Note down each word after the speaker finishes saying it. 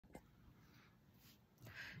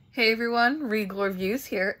Hey everyone, Regal Reviews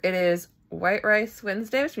here. It is White Rice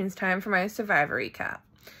Wednesday, which means time for my Survivor recap.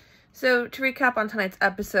 So to recap on tonight's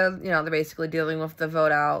episode, they're basically dealing with the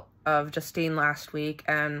vote out of Justine last week,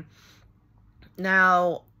 and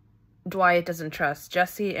now Dwight doesn't trust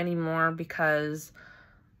Jesse anymore because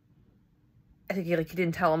I think he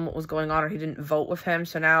didn't tell him what was going on, or he didn't vote with him,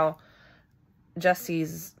 so now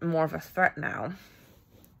Jesse's more of a threat now.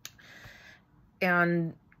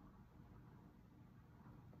 And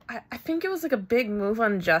I think it was like a big move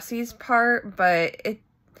on Jesse's part, but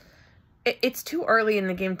it's too early in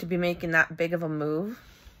the game to be making that big of a move.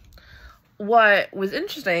 What was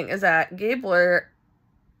interesting is that Gabler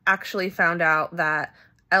actually found out that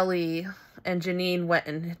Ellie and Janine went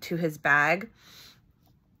into his bag.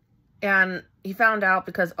 And he found out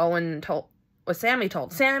because Sammy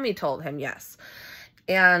told him, yes.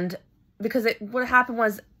 And because what happened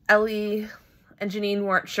was Ellie and Janine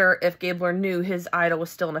weren't sure if Gabler knew his idol was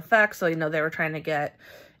still in effect, so, they were trying to get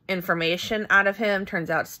information out of him. Turns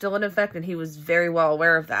out it's still in effect, and he was very well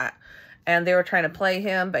aware of that. And they were trying to play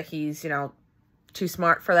him, but he's, too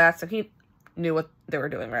smart for that, so he knew what they were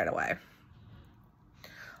doing right away.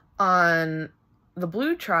 On the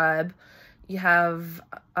Blue Tribe, you have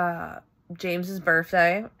James's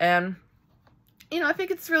birthday, and, I think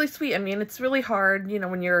it's really sweet. I mean, it's really hard,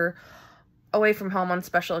 when you're away from home on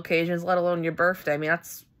special occasions, let alone your birthday.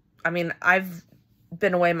 I've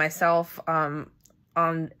been away myself on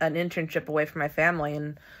an internship away from my family,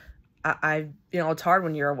 and it's hard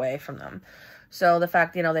when you're away from them. So the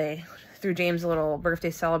fact, they threw James a little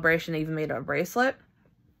birthday celebration, they even made him a bracelet.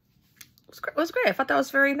 It was great. I thought that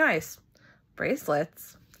was very nice.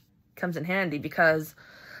 Bracelets comes in handy because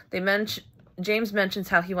James mentions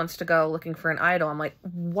how he wants to go looking for an idol. I'm like,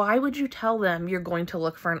 why would you tell them you're going to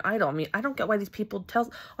look for an idol? I mean, I don't get why these people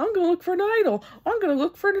I'm going to look for an idol. I'm going to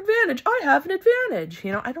look for an advantage. I have an advantage.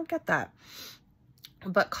 I don't get that.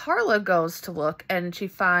 But Carla goes to look, and she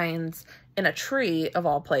finds in a tree, of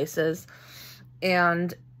all places,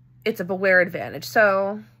 and it's a Beware advantage.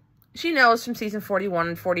 So she knows from season 41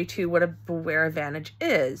 and 42 what a Beware advantage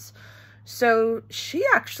is. So she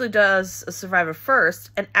actually does a Survivor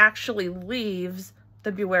first and actually leaves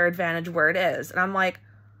the Beware advantage where it is. And I'm like,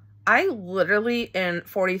 I literally in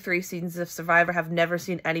 43 seasons of Survivor have never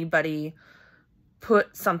seen anybody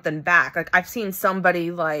put something back. Like, I've seen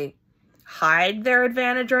somebody hide their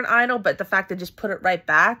advantage or an idol, but the fact they just put it right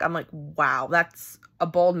back, I'm like, wow, that's a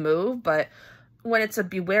bold move. But when it's a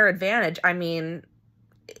Beware advantage, I mean,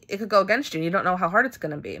 it could go against you. You don't know how hard it's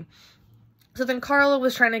going to be. So then Carla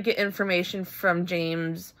was trying to get information from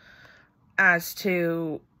James as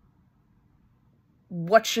to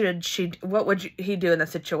what would he do in the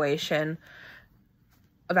situation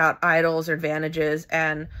about idols or advantages,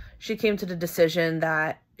 and she came to the decision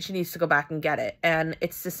that she needs to go back and get it. And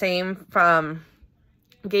it's the same from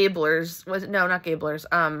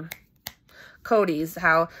Cody's,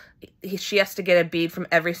 how she has to get a bead from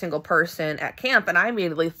every single person at camp. And I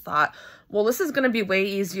immediately thought, well, this is going to be way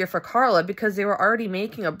easier for Carla because they were already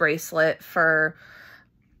making a bracelet for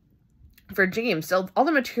James. So all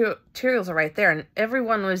the materials are right there, and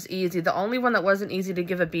everyone was easy. The only one that wasn't easy to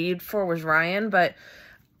give a bead for was Ryan, but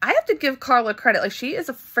I have to give Carla credit. Like, she is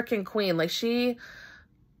a freaking queen. Like, she,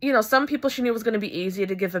 some people she knew was going to be easy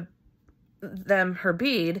to give them her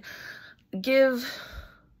bead. They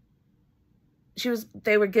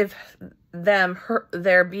would give them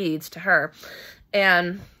their beads to her,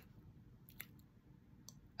 and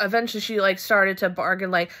eventually she started to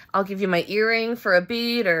bargain, I'll give you my earring for a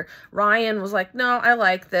bead, or Ryan was like, no, I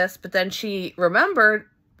like this. But then she remembered,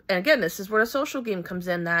 and again, this is where the social game comes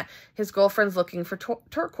in, that his girlfriend's looking for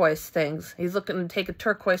turquoise things. He's looking to take a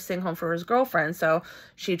turquoise thing home for his girlfriend, so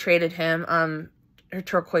she traded him her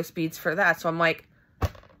turquoise beads for that. So I'm like,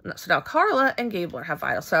 so now Carla and Gabler have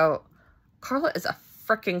idols. So Carla is a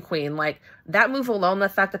freaking queen. That move alone, the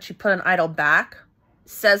fact that she put an idol back,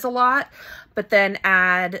 says a lot. But then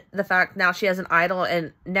add the fact now she has an idol,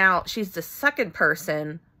 and now she's the second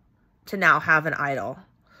person to now have an idol.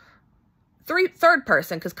 Third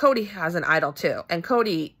person, because Cody has an idol too. And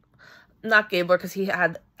Cody, not Gabler, because he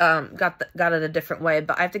had got it a different way,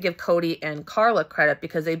 but I have to give Cody and Carla credit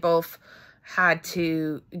because they both had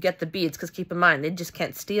to get the beads, because keep in mind, they just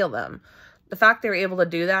can't steal them. The fact they were able to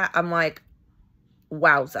do that, I'm like,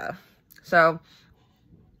 wowza. So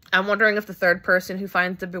I'm wondering if the third person who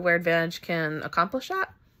finds the Beware advantage can accomplish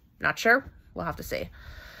that. Not sure. We'll have to see.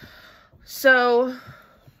 So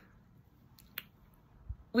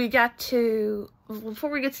we got to, before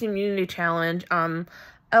we get to the immunity challenge,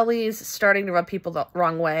 Ellie's starting to rub people the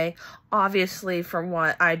wrong way, obviously, from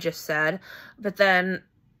what I just said. But then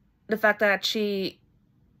the fact that she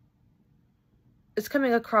is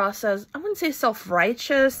coming across as, I wouldn't say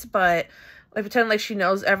self-righteous, but like pretend like she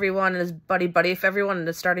knows everyone and is buddy-buddy with everyone and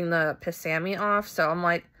is starting to piss Sammy off. So I'm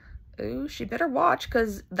like, ooh, she better watch,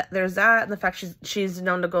 because there's that, and the fact she's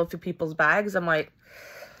known to go through people's bags. I'm like,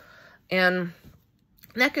 and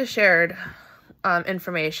Nneka shared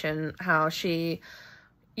information how she,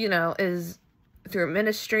 you know, is through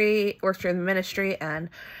ministry, works through the ministry, and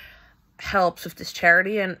helps with this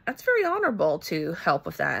charity, and that's very honorable to help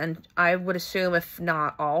with that. And I would assume, if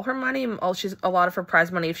not all her money, a lot of her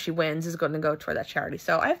prize money, if she wins, is going to go toward that charity.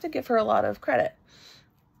 So I have to give her a lot of credit.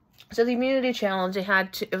 So the immunity challenge,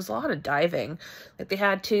 it was a lot of diving. Like, they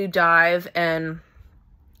had to dive and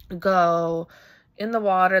go in the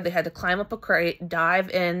water. They had to climb up a crate,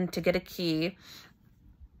 dive in to get a key,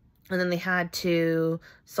 and then they had to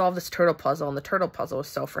solve this turtle puzzle, and the turtle puzzle was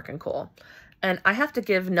so freaking cool. And I have to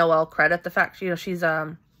give Noelle credit. The fact, you know, she's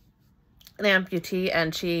an amputee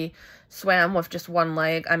and she swam with just one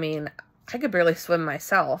leg. I mean, I could barely swim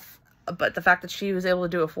myself. But the fact that she was able to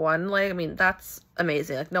do it with one leg, I mean, that's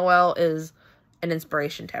amazing. Like, Noelle is an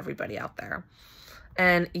inspiration to everybody out there.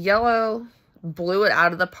 And Yellow blew it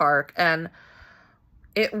out of the park. And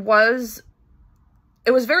it was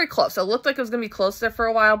very close. So it looked like it was going to be close there for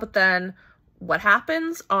a while. But then what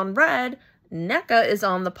happens on Red, Nneka is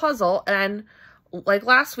on the puzzle, and like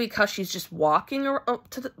last week, how she's just walking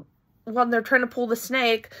when they're trying to pull the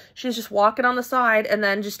snake, she's just walking on the side and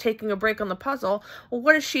then just taking a break on the puzzle. Well,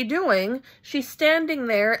 what is she doing? She's standing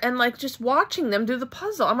there and like just watching them do the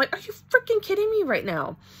puzzle. I'm like, are you freaking kidding me right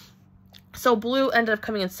now? So Blue ended up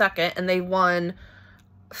coming in second, and they won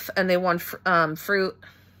fruit,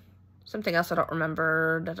 something else I don't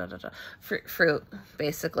remember, fruit,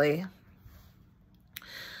 basically.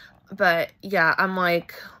 But yeah, I'm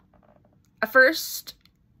like, at first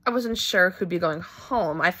I wasn't sure who'd be going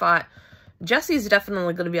home. I thought Jesse's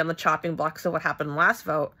definitely going to be on the chopping block, so what happened last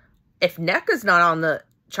vote? If Nneka's not on the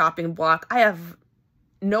chopping block, I have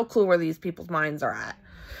no clue where these people's minds are at.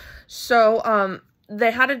 So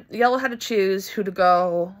Yellow had to choose who to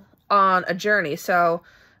go on a journey. So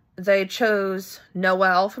they chose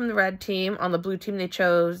Noelle from the red team. On the blue team, they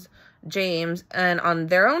chose James. And on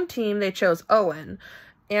their own team, they chose Owen.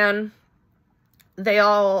 And they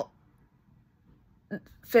all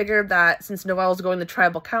figured that since Noelle's going to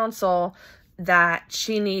tribal council, that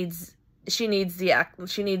she needs the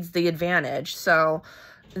advantage. So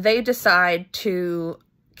they decide to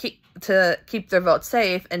keep their vote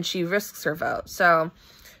safe, and she risks her vote. So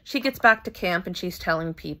she gets back to camp and she's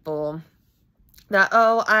telling people that,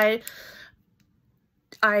 oh, I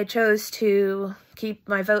chose to keep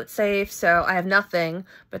my vote safe, so I have nothing.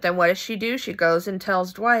 But then what does she do? She goes and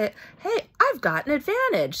tells Dwight, hey, I've got an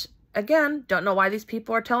advantage. Again, don't know why these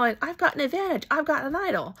people are telling, I've got an advantage, I've got an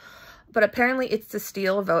idol. But apparently it's to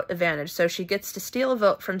steal a vote advantage. So she gets to steal a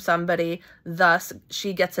vote from somebody, thus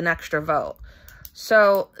she gets an extra vote.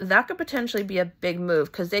 So that could potentially be a big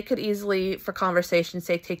move, because they could easily, for conversation's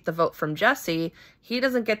sake, take the vote from Jesse. He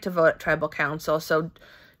doesn't get to vote at tribal council, so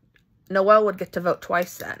Noelle would get to vote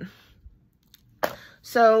twice then.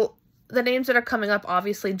 So the names that are coming up,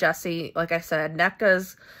 obviously Jesse, like I said,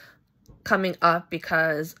 Nneka's coming up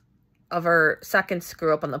because of her second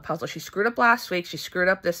screw up on the puzzle. She screwed up last week, she screwed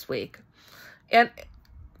up this week. And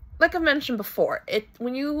like I've mentioned before,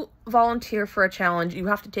 when you volunteer for a challenge, you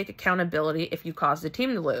have to take accountability if you cause the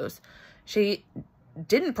team to lose. She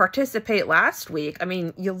didn't participate last week. I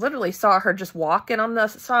mean, you literally saw her just walking on the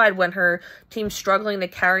side when her team's struggling to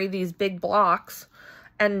carry these big blocks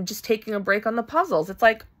and just taking a break on the puzzles. It's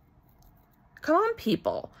like, come on,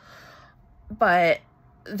 people. But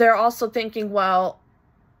they're also thinking, well,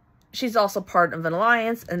 she's also part of an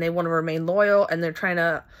alliance and they want to remain loyal, and they're trying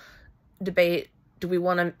to debate, do we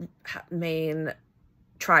want to remain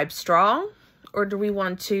tribe strong or do we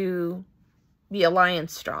want to be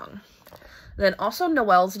alliance strong? Then also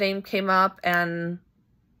Noelle's name came up, and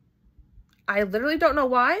I literally don't know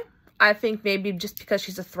why. I think maybe just because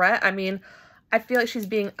she's a threat. I mean, I feel like she's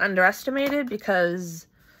being underestimated because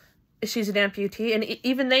she's an amputee. And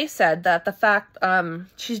even they said that the fact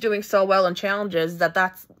she's doing so well in challenges,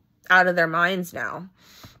 that's out of their minds now.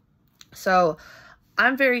 So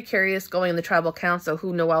I'm very curious going in the tribal council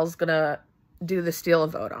who Noelle's going to do the steal a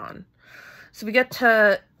vote on. So we get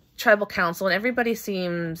to tribal council and everybody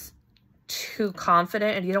seems too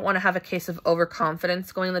confident, and you don't want to have a case of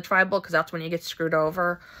overconfidence going in the tribal, because that's when you get screwed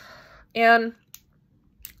over. And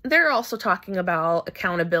they're also talking about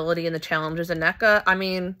accountability in the challenges. And Nneka, I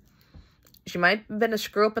mean, she might have been a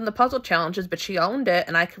screw up in the puzzle challenges, but she owned it,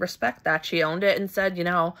 and I can respect that. She owned it and said, you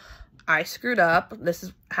know, I screwed up, this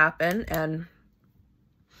has happened. And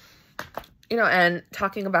you know, and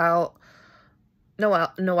talking about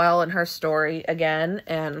Noelle and her story again,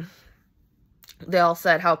 and they all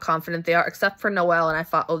said how confident they are, except for Noelle, and I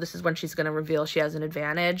thought, oh, this is when she's going to reveal she has an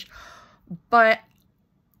advantage. But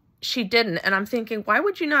she didn't, and I'm thinking, why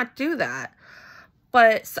would you not do that?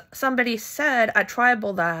 But somebody said at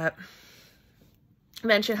Tribal that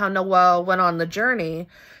mentioned how Noelle went on the journey,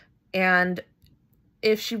 and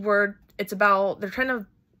if she were, it's about, they're trying to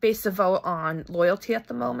base the vote on loyalty at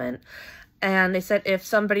the moment, and they said if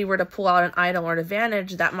somebody were to pull out an item or an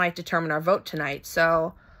advantage, that might determine our vote tonight.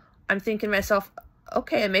 So I'm thinking to myself,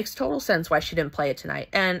 okay, it makes total sense why she didn't play it tonight.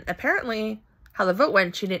 And apparently, how the vote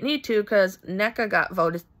went, she didn't need to, because NECA got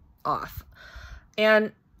voted off.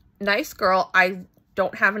 And nice girl, I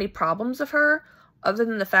don't have any problems with her, other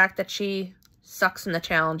than the fact that she sucks in the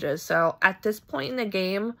challenges. So at this point in the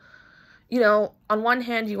game, you know, on one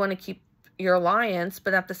hand, you want to keep your alliance,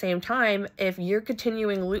 but at the same time, if you're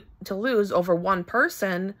continuing to lose over one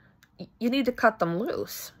person, you need to cut them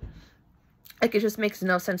loose. Like, it just makes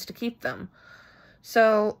no sense to keep them.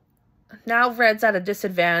 So now Red's at a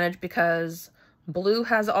disadvantage because Blue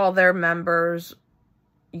has all their members,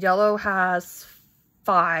 Yellow has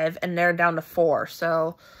 5, and they're down to 4.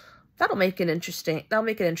 So that'll make it interesting. That'll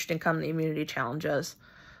make it interesting come the immunity challenges.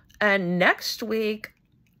 And next week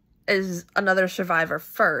is another Survivor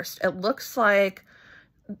First. It looks like,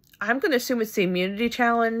 I'm going to assume it's the immunity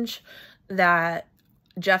challenge that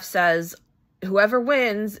Jeff says whoever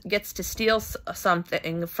wins gets to steal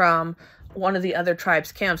something from one of the other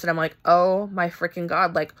tribes' camps. And I'm like, oh my freaking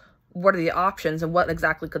God, like, what are the options and what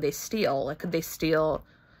exactly could they steal? Like, could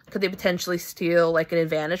they potentially steal like an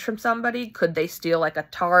advantage from somebody? Could they steal like a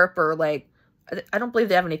tarp, or like, I don't believe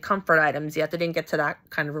they have any comfort items yet. They didn't get to that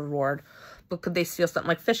kind of reward. But could they steal something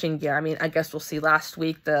like fishing gear? I mean, I guess we'll see next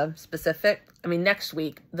week the specifics,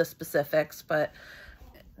 but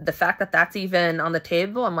the fact that that's even on the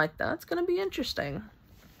table, I'm like, that's going to be interesting.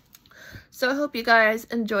 So I hope you guys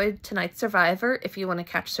enjoyed tonight's Survivor. If you want to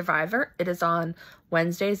catch Survivor, it is on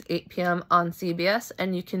Wednesdays, 8 p.m. on CBS,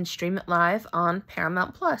 and you can stream it live on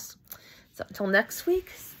Paramount+. So until next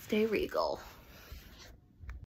week, stay regal.